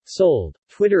Sold.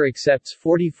 Twitter accepts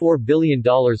 $44 billion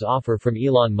offer from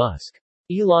Elon Musk.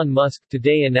 Elon Musk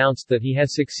today announced that he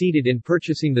has succeeded in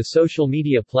purchasing the social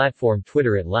media platform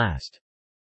Twitter at last.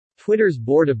 Twitter's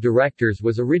board of directors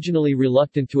was originally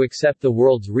reluctant to accept the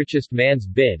world's richest man's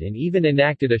bid and even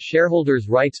enacted a shareholders'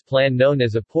 rights plan known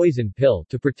as a poison pill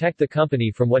to protect the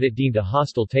company from what it deemed a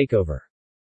hostile takeover.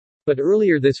 But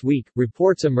earlier this week,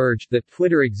 reports emerged that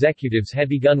Twitter executives had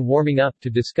begun warming up to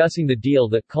discussing the deal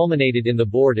that culminated in the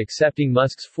board accepting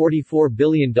Musk's $44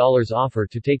 billion offer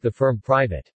to take the firm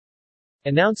private.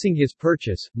 Announcing his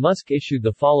purchase, Musk issued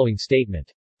the following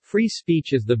statement. Free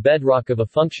speech is the bedrock of a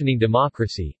functioning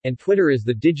democracy, and Twitter is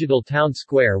the digital town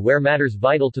square where matters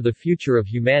vital to the future of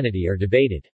humanity are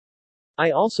debated. I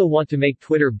also want to make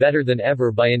Twitter better than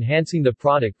ever by enhancing the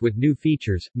product with new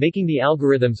features, making the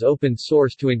algorithms open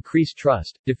source to increase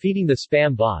trust, defeating the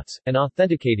spam bots, and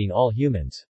authenticating all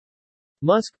humans.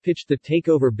 Musk pitched the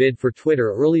takeover bid for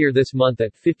Twitter earlier this month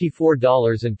at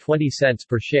 $54.20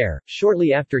 per share,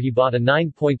 shortly after he bought a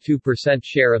 9.2%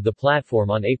 share of the platform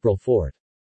on April 4.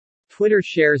 Twitter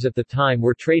shares at the time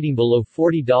were trading below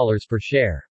 $40 per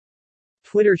share.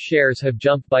 Twitter shares have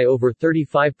jumped by over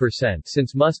 35%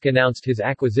 since Musk announced his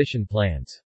acquisition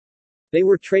plans. They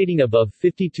were trading above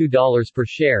 $52 per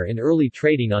share in early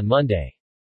trading on Monday.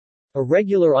 A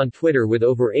regular on Twitter with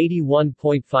over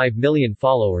 81.5 million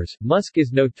followers, Musk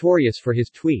is notorious for his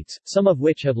tweets, some of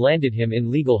which have landed him in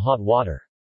legal hot water.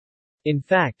 In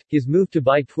fact, his move to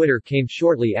buy Twitter came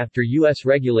shortly after U.S.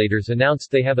 regulators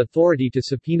announced they have authority to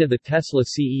subpoena the Tesla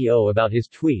CEO about his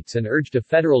tweets and urged a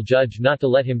federal judge not to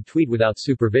let him tweet without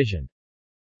supervision.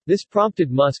 This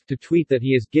prompted Musk to tweet that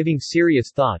he is giving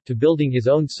serious thought to building his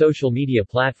own social media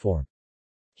platform.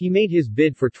 He made his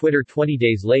bid for Twitter 20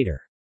 days later.